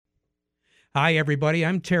Hi, everybody.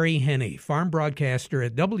 I'm Terry Henney, farm broadcaster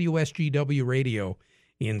at WSGW Radio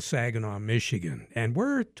in Saginaw, Michigan. And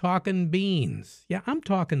we're talking beans. Yeah, I'm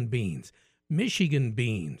talking beans. Michigan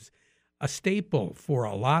beans, a staple for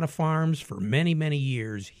a lot of farms for many, many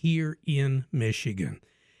years here in Michigan.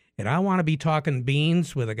 And I want to be talking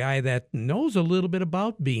beans with a guy that knows a little bit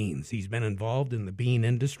about beans. He's been involved in the bean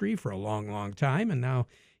industry for a long, long time, and now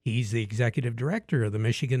he's the executive director of the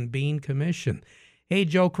Michigan Bean Commission. Hey,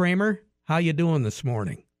 Joe Kramer. How you doing this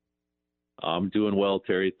morning? I'm doing well,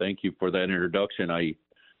 Terry. Thank you for that introduction. I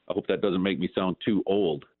hope that doesn't make me sound too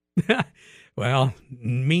old. Well,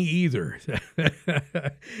 me either.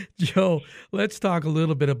 Joe, let's talk a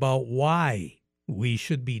little bit about why we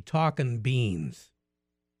should be talking beans.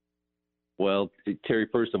 Well, Terry,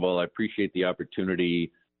 first of all, I appreciate the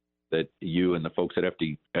opportunity that you and the folks at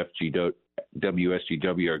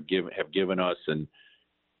WSGW have given us, and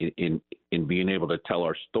in being able to tell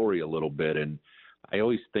our story a little bit. And I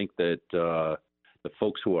always think that the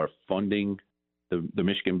folks who are funding the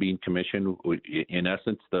Michigan Bean Commission, in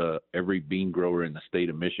essence, every bean grower in the state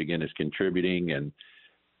of Michigan is contributing. And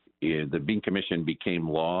the Bean Commission became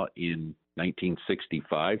law in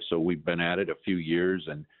 1965, so we've been at it a few years.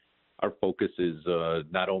 And our focus is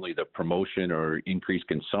not only the promotion or increased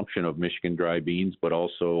consumption of Michigan dry beans, but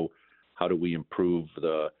also how do we improve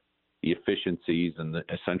the efficiencies and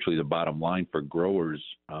essentially the bottom line for growers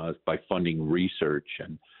by funding research.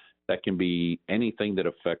 And that can be anything that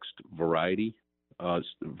affects variety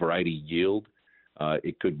yield.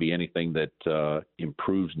 It could be anything that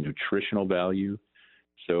improves nutritional value.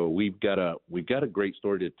 So we've got a great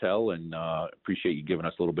story to tell, and appreciate you giving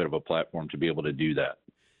us a little bit of a platform to be able to do that.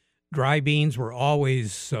 Dry beans were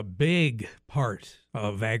always a big part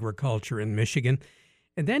of agriculture in Michigan.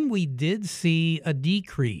 And then we did see a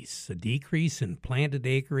decrease in planted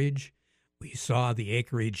acreage. We saw the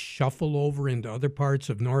acreage shuffle over into other parts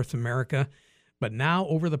of North America. But now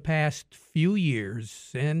over the past few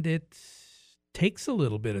years, and it takes a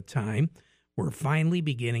little bit of time, we're finally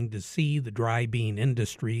beginning to see the dry bean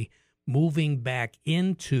industry moving back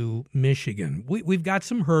into Michigan. We've got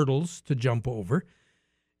some hurdles to jump over.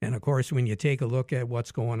 And, of course, when you take a look at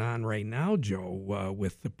what's going on right now, Joe,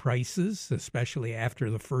 with the prices, especially after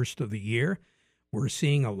the first of the year, we're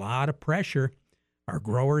seeing a lot of pressure. Our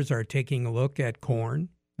growers are taking a look at corn.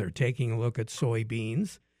 They're taking a look at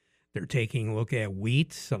soybeans. They're taking a look at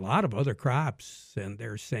wheat, a lot of other crops, and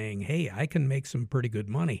they're saying, hey, I can make some pretty good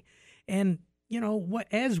money. And, you know,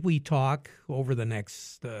 as we talk over the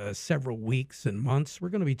next several weeks and months, we're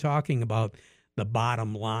going to be talking about the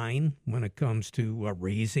bottom line when it comes to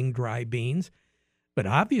raising dry beans. But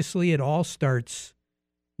obviously it all starts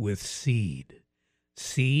with seed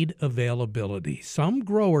availability. Some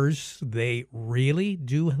growers, they really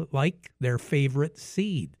do like their favorite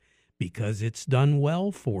seed because it's done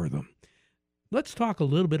well for them. Let's talk a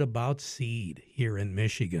little bit about seed here in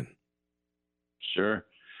Michigan. Sure.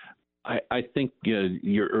 I think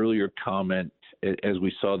your earlier comment, as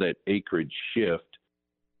we saw that acreage shift,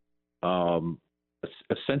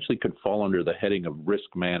 essentially could fall under the heading of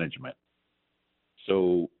risk management.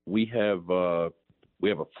 So we have a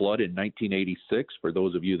flood in 1986, for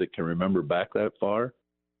those of you that can remember back that far.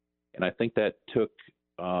 And I think that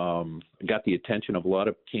got the attention of a lot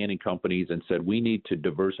of canning companies and said, we need to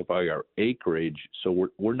diversify our acreage so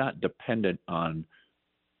we're not dependent on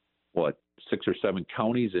 6 or 7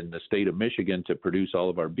 counties in the state of Michigan to produce all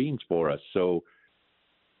of our beans for us. So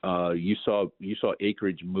you saw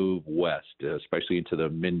acreage move west, especially into the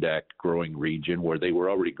Mindac growing region, where they were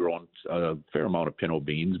already growing a fair amount of pinto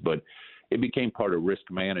beans, but it became part of risk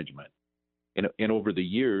management. And over the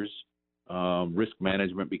years, risk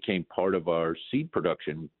management became part of our seed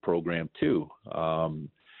production program too.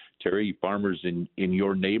 Terry, farmers in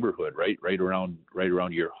your neighborhood, right around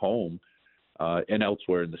your home, and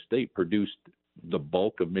elsewhere in the state, produced the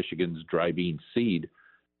bulk of Michigan's dry bean seed.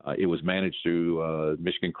 It was managed through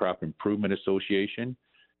Michigan Crop Improvement Association,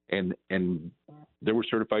 and there were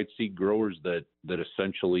certified seed growers that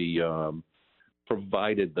essentially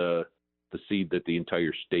provided the seed that the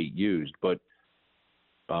entire state used. But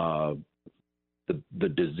the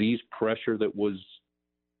disease pressure that was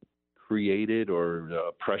created,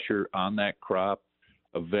 or pressure on that crop,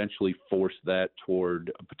 eventually forced that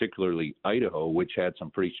toward particularly Idaho, which had some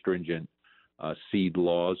pretty stringent seed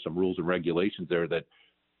laws, some rules and regulations there that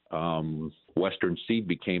Western seed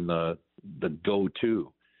became the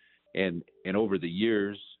go-to, and over the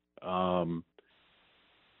years,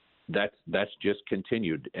 that's just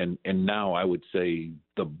continued, and now I would say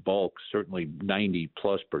the bulk, certainly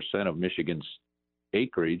 90+% of Michigan's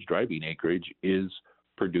acreage, dry bean acreage, is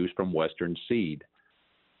produced from Western seed.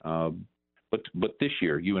 But this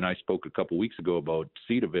year, you and I spoke a couple weeks ago about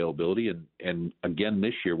seed availability, and again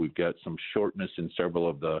this year we've got some shortness in several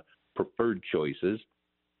of the preferred choices,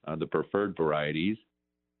 the preferred varieties.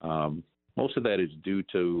 Most of that is due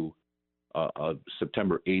to a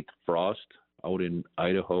September 8th frost out in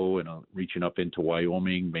Idaho and reaching up into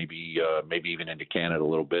Wyoming, maybe even into Canada a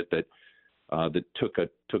little bit, that took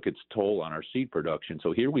its toll on our seed production.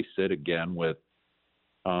 So here we sit again with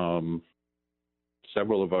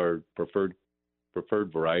several of our preferred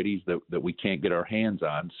varieties that we can't get our hands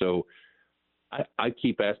on. So I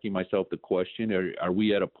keep asking myself the question: Are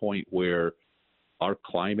we at a point where our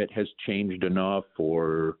climate has changed enough,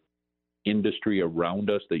 or industry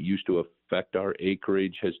around us that used to affect our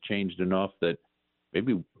acreage has changed enough that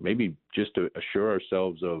maybe just to assure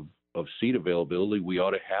ourselves of seed availability, we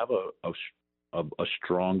ought to have a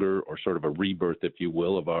stronger, or sort of a rebirth, if you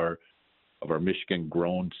will, of our Michigan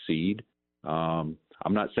grown seed? I'm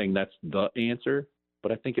not saying that's the answer,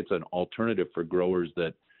 but I think it's an alternative for growers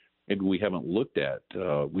that maybe we haven't looked at.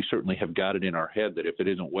 We certainly have got it in our head that if it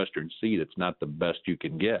isn't Western seed, it's not the best you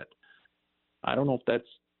can get. I don't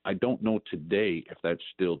know today if that's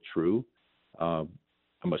still true. I'm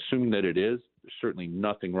assuming that it is. There's certainly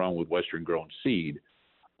nothing wrong with Western grown seed,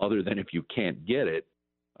 other than if you can't get it.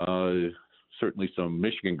 Certainly some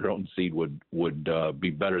Michigan grown seed would be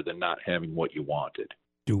better than not having what you wanted.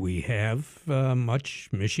 Do we have much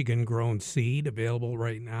Michigan grown seed available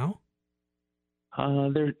right now?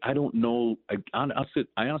 I don't know. I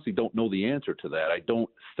honestly don't know the answer to that. I don't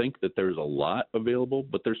think that there's a lot available,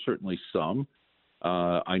 but there's certainly some.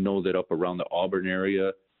 I know that up around the Auburn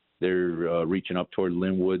area, they're reaching up toward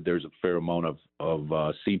Linwood. There's a fair amount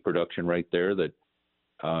of seed production right there that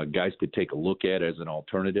guys could take a look at as an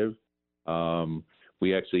alternative.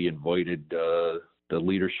 We actually invited the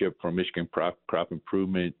leadership from Michigan Crop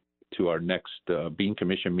Improvement to our next Bean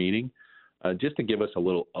Commission meeting, just to give us a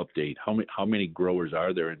little update. How many growers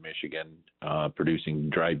are there in Michigan producing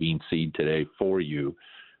dry bean seed today for you?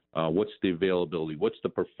 What's the availability? What's the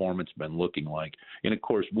performance been looking like? And of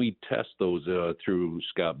course, we test those through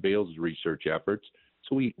Scott Bales' research efforts,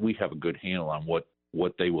 so we have a good handle on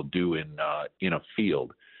what they will do in a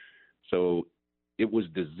field. So it was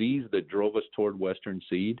disease that drove us toward Western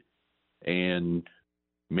seed, and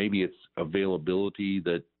maybe it's availability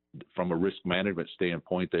that, from a risk management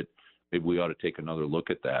standpoint, that maybe we ought to take another look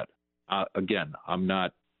at that. Again, I'm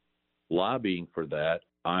not lobbying for that.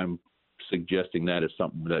 I'm suggesting that is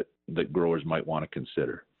something that growers might want to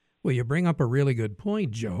consider. Well, you bring up a really good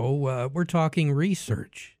point, Joe. We're talking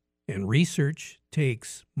research, and research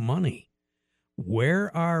takes money.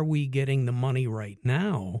 Where are we getting the money right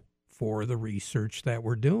now for the research that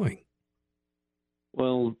we're doing?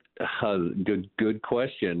 Well, good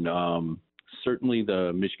question. Certainly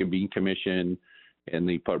the Michigan Bean Commission and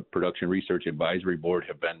the Production Research Advisory Board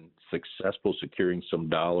have been successful securing some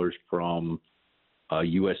dollars from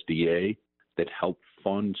USDA that help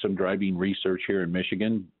fund some dry bean research here in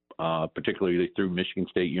Michigan, particularly through Michigan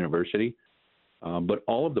State University. But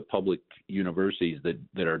all of the public universities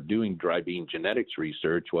that are doing dry bean genetics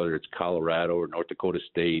research, whether it's Colorado or North Dakota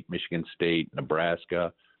State, Michigan State,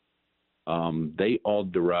 Nebraska, they all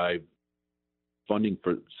derive funding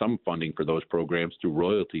for those programs through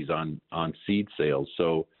royalties on seed sales.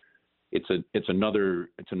 So it's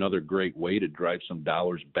another great way to drive some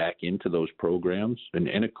dollars back into those programs.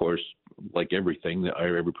 And of course, like everything,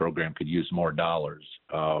 every program could use more dollars.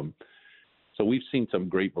 So we've seen some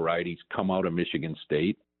great varieties come out of Michigan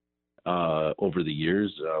State over the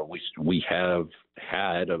years. We have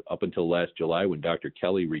had, up until last July when Dr.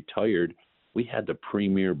 Kelly retired, we had the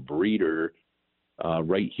premier breeder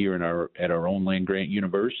right here at our own land-grant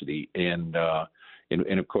university. And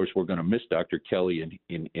of course, we're going to miss Dr. Kelly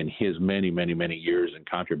in his many, many, many years and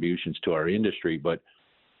contributions to our industry. But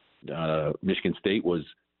Michigan State was,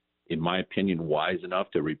 in my opinion, wise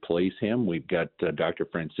enough to replace him. We've got Dr.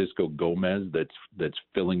 Francisco Gomez that's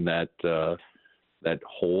filling that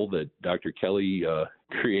hole that Dr. Kelly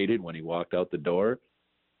created when he walked out the door.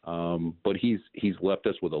 But he's left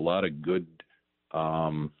us with a lot of good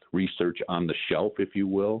research on the shelf, if you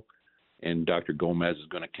will, and Dr. Gomez is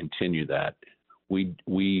going to continue that. We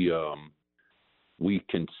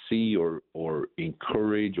can see or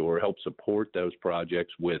encourage or help support those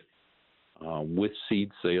projects with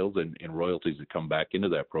seed sales and royalties that come back into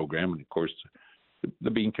that program. And of course,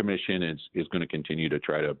 the Bean Commission is going to continue to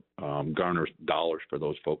try to garner dollars for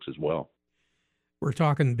those folks as well. We're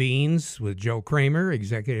talking beans with Joe Kramer,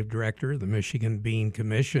 Executive Director of the Michigan Bean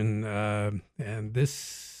Commission. And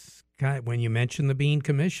this guy, when you mention the Bean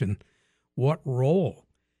Commission, what role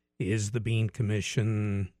is the Bean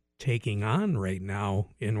Commission taking on right now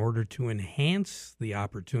in order to enhance the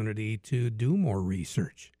opportunity to do more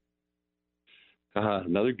research?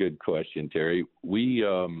 Another good question, Terry. We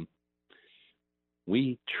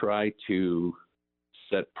try to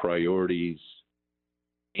set priorities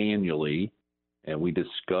annually, and we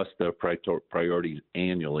discuss the priorities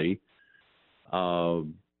annually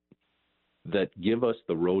that give us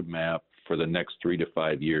the roadmap for the next 3 to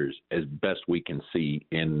 5 years as best we can see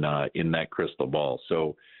in that crystal ball.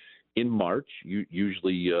 So in March, it's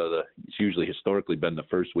usually historically been the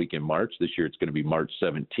first week in March. This year it's going to be March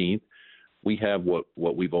 17th. We have what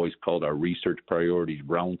we've always called our research priorities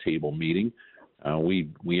roundtable meeting.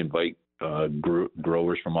 We invite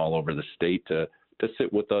growers from all over the state to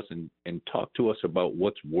sit with us and talk to us about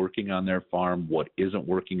what's working on their farm, what isn't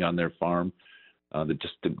working on their farm.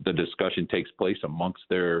 The discussion takes place amongst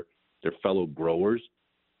their fellow growers.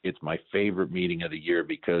 It's my favorite meeting of the year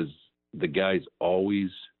because the guys always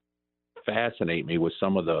fascinate me with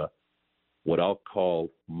some of the what I'll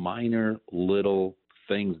call minor little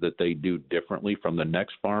things that they do differently from the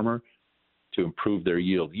next farmer to improve their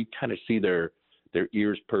yield. You kind of see their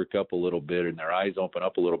ears perk up a little bit and their eyes open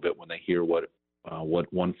up a little bit when they hear what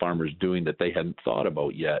one farmer's doing that they hadn't thought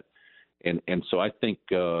about yet. And so I think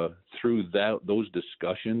through those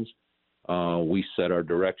discussions, we set our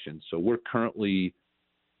direction. So we're currently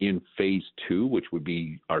in phase 2, which would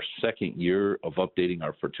be our second year of updating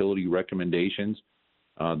our fertility recommendations.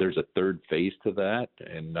 There's a third phase to that,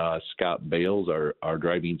 and Scott Bales, our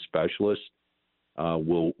dry bean specialist,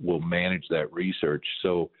 will manage that research.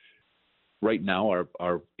 So right now,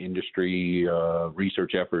 our industry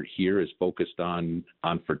research effort here is focused on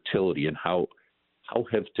fertility and how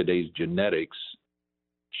have today's genetics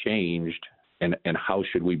changed, and how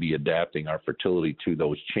should we be adapting our fertility to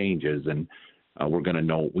those changes? And we're going to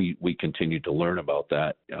know we continue to learn about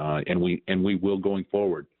that, and we will going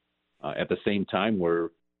forward. At the same time, we're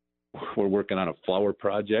working on a flower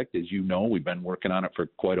project. As you know, we've been working on it for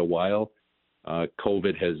quite a while.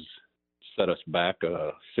 COVID has set us back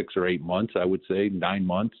 6 or 8 months, I would say 9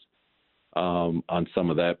 months, on some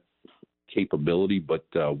of that capability, but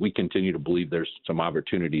we continue to believe there's some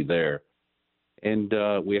opportunity there. And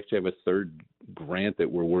we actually have a third grant that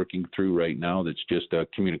we're working through right now that's just a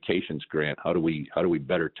communications grant. How do we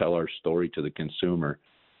better tell our story to the consumer?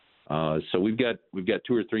 So we've got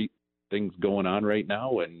 2 or 3 things going on right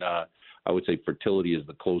now, and I would say fertility is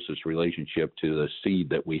the closest relationship to the seed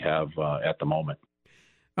that we have at the moment.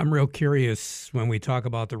 I'm real curious when we talk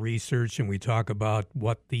about the research and we talk about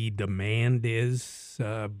what the demand is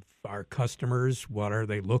of our customers, what are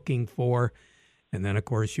they looking for? And then, of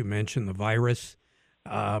course, you mentioned the virus.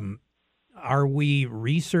 Are we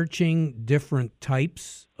researching different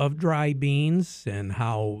types of dry beans and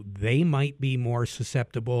how they might be more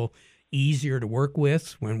susceptible, easier to work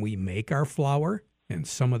with when we make our flour and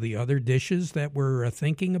some of the other dishes that we're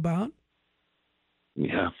thinking about?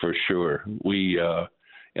 Yeah, for sure.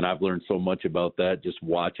 And I've learned so much about that just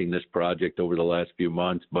watching this project over the last few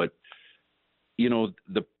months. But, you know,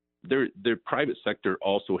 the private sector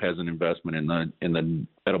also has an investment in the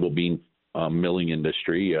edible bean milling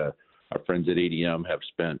industry. Our friends at ADM have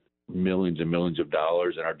spent millions and millions of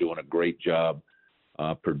dollars and are doing a great job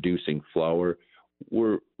producing flour.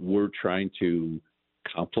 We're trying to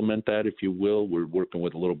complement that, if you will. We're working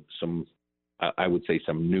with some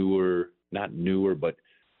newer, not newer, but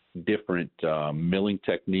different milling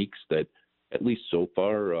techniques that, at least so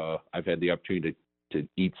far, I've had the opportunity to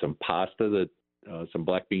eat some pasta some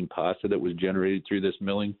black bean pasta that was generated through this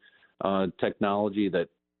milling technology that,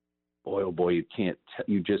 boy, oh boy,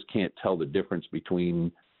 you just can't tell the difference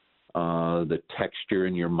between the texture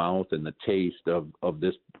in your mouth and the taste of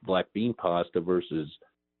this black bean pasta versus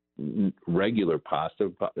regular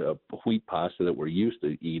pasta, wheat pasta that we're used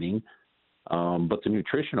to eating. But the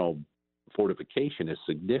nutritional fortification is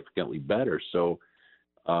significantly better. So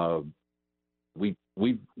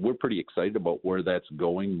we're pretty excited about where that's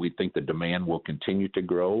going. We think the demand will continue to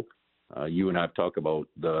grow. You and I have talked about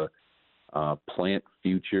the plant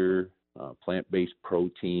future, plant-based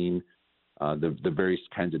protein, the various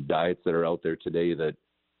kinds of diets that are out there today that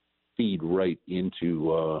feed right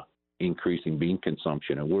into increasing bean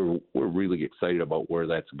consumption, and we're really excited about where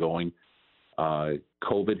that's going.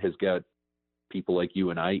 COVID has got people like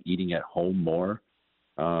you and I eating at home more.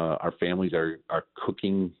 Our families are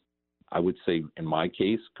cooking, I would say, in my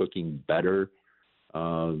case, cooking better,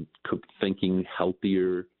 thinking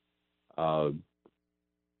healthier.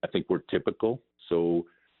 I think we're typical, so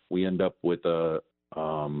we end up with a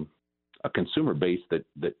consumer base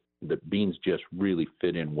that beans just really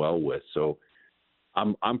fit in well with. So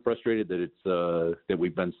I'm frustrated that it's that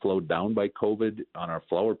we've been slowed down by COVID on our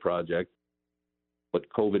flower project, but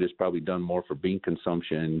COVID has probably done more for bean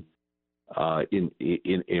consumption in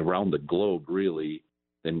around the globe really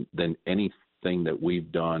than anything that we've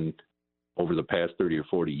done over the past 30 or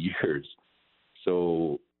 40 years.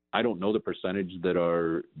 So I don't know the percentage that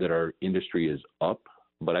our industry is up,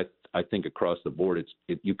 but I think across the board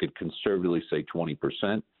you could conservatively say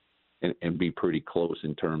 20%. And be pretty close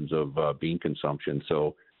in terms of bean consumption.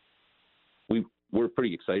 So we're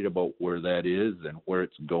pretty excited about where that is and where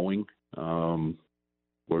it's going.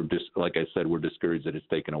 We're just, like I said, we're discouraged that it's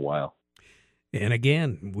taken a while. And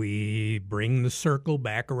again, we bring the circle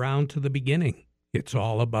back around to the beginning. It's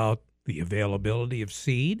all about the availability of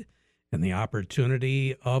seed and the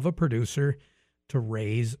opportunity of a producer to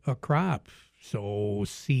raise a crop. So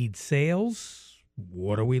seed sales,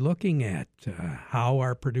 what are we looking at? How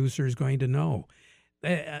are producers going to know?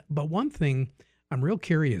 But one thing, I'm real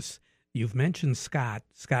curious. You've mentioned Scott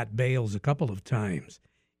Bales a couple of times.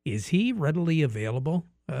 Is he readily available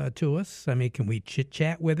to us? I mean, can we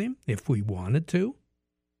chit-chat with him if we wanted to?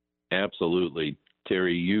 Absolutely.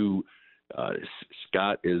 Terry,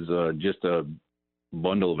 Scott is just a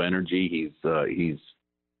bundle of energy. He's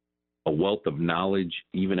a wealth of knowledge,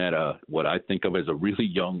 even at what I think of as a really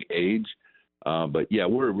young age. But yeah,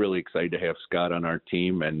 we're really excited to have Scott on our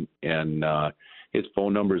team, and his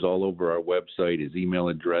phone number is all over our website. His email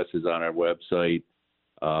address is on our website.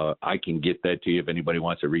 I can get that to you if anybody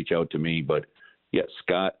wants to reach out to me. But yeah,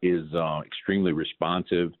 Scott is extremely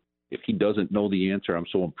responsive. If he doesn't know the answer, I'm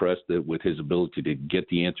so impressed with his ability to get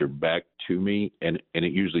the answer back to me, and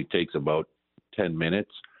it usually takes about 10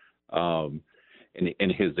 minutes. And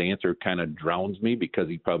his answer kind of drowns me because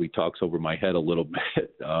he probably talks over my head a little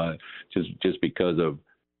bit, just because of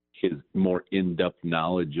his more in-depth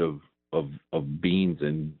knowledge of beans,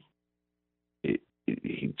 and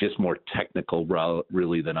he's just more technical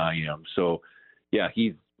really than I am. So yeah,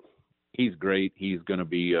 he's great. He's going to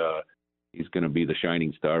be the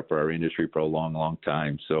shining star for our industry for a long, long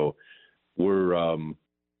time. So we're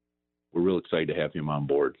real excited to have him on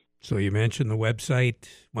board. So you mentioned the website.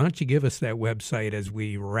 Why don't you give us that website as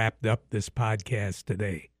we wrapped up this podcast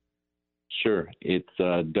today? Sure. It's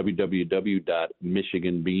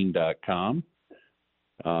www.michiganbean.com.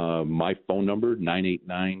 My phone number,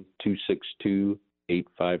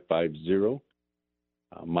 989-262-8550.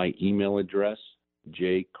 My email address,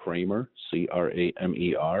 jkramer, Kramer,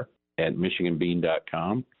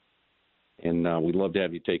 @michiganbean.com. And we'd love to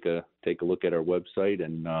have you take a look at our website,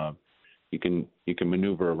 and you can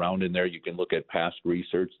maneuver around in there. You can look at past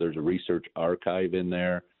research. There's a research archive in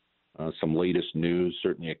there, some latest news,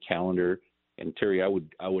 certainly a calendar. And Terry, I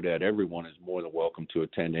would add everyone is more than welcome to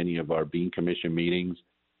attend any of our Bean Commission meetings,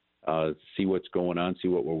 see what's going on, see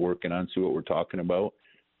what we're working on, see what we're talking about.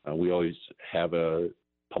 We always have a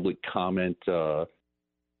public comment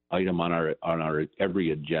item on our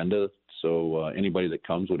every agenda. So anybody that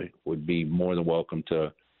comes would be more than welcome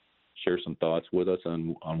to share some thoughts with us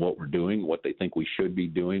on what we're doing, what they think we should be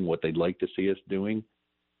doing, what they'd like to see us doing.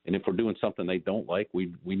 And if we're doing something they don't like,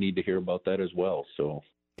 we need to hear about that as well. So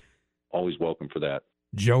always welcome for that.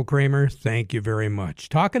 Joe Kramer, thank you very much.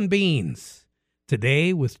 Talking Beans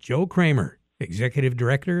today with Joe Kramer, Executive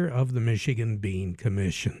Director of the Michigan Bean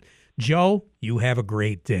Commission. Joe, you have a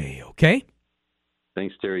great day, okay?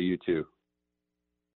 Thanks, Terry. You too.